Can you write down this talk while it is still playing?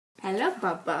Hello,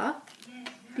 Papa.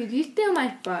 Did you steal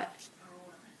my spot?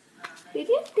 Did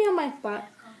you steal my spot?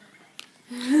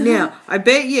 Now, I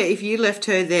bet you if you left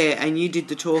her there and you did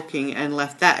the talking and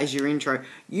left that as your intro,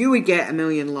 you would get 1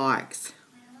 million likes.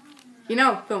 You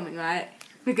know I'm filming, right?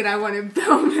 Because I wanted to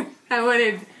film. I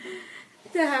wanted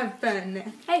to have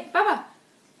fun. Hey, Papa.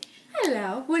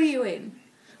 Hello. What are you in?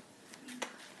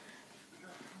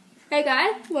 Hey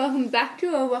guys, welcome back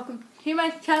to my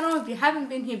channel. If you haven't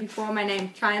been here before, my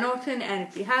name's Haryy Potter, and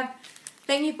if you have,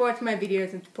 thank you for watching my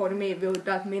videos and supporting me. It really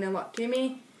does mean a lot to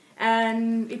me.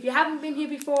 And if you haven't been here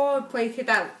before, please hit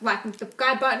that like and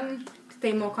subscribe button to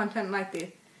see more content like this.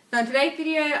 So in today's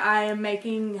video, I am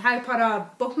making Haryy Potter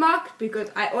bookmarks because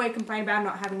I always complain about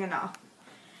not having enough.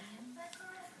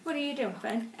 What are you doing,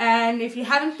 friend? And if you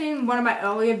haven't seen one of my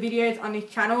earlier videos on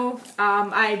this channel,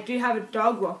 I do have a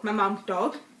dog, well, my mom's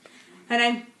dog. Her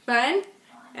name's Fern.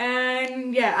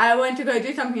 And yeah, I went to go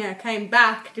do something and I came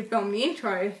back to film the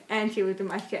intro and she was in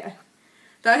my chair.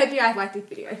 So I hope you guys like this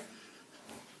video.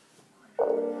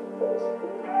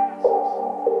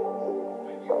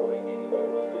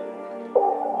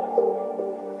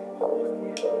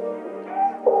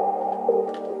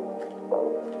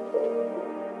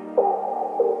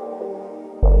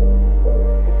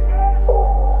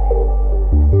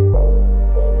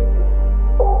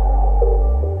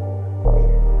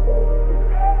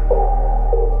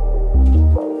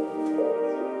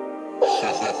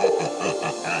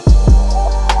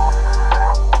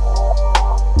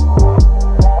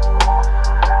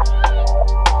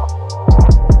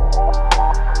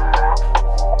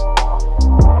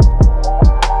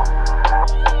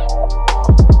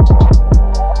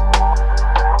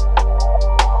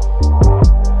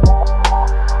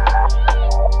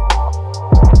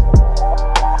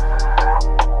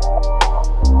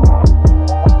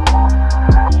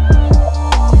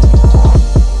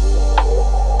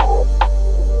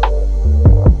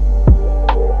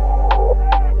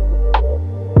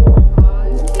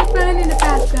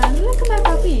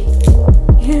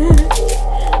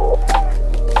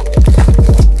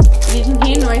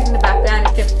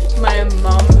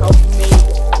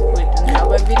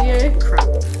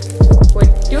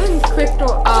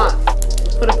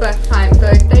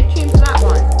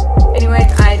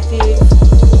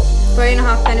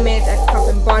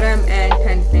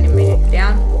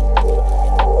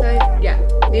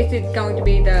 This is going to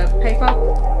be the paper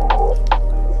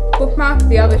bookmark.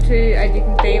 The other two, as you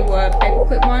can see, were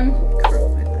paperclip ones.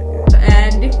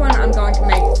 And this one I'm going to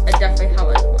make a Deathly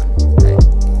Hallows one.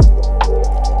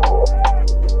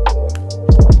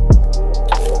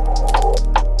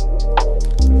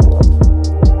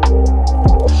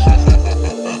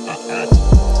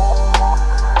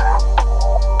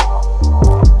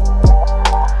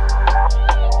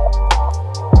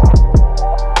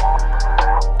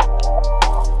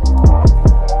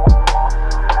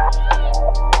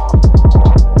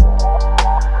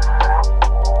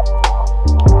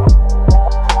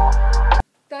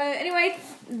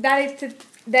 That is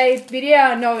today's video.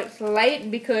 I know it's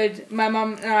late because my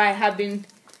mum and I have been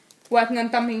working on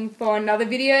something for another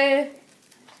video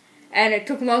and it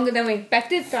took longer than we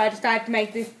expected, so I decided to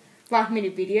make this last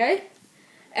minute video.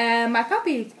 And my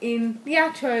puppy is in the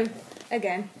outro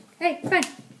again. Hey, come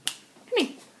here.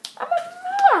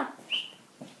 Mama.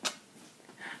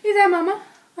 Is that Mama?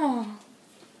 Oh,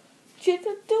 she's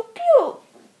so cute.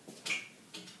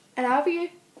 I love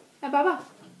you. Hey, Baba,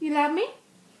 you love me?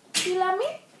 You love me?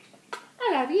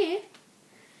 I love you.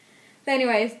 So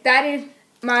anyways, that is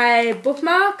my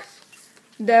bookmarks.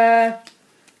 The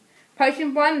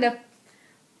potion one, the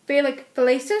Felix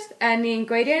Felicis, and the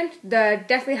ingredients. The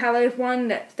Deathly Hallows one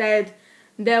that said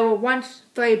there were once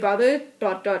 3 brothers, ...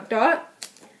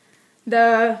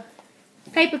 The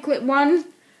paperclip one,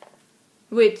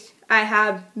 which I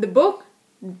have the book,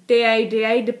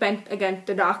 DADA, Defense Against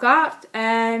the Dark Arts,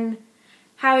 and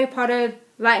Haryy Potter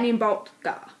Lightning Bolt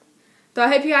Scar. So I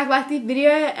hope you guys liked this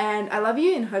video, and I love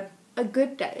you and hope a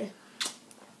good day.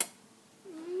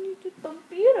 You're just so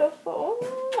beautiful.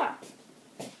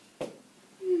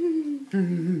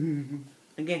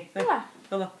 Again. Hey.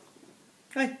 Hello.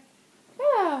 Hey.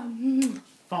 Yeah.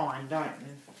 Fine, don't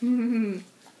you?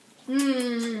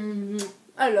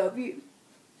 I love you.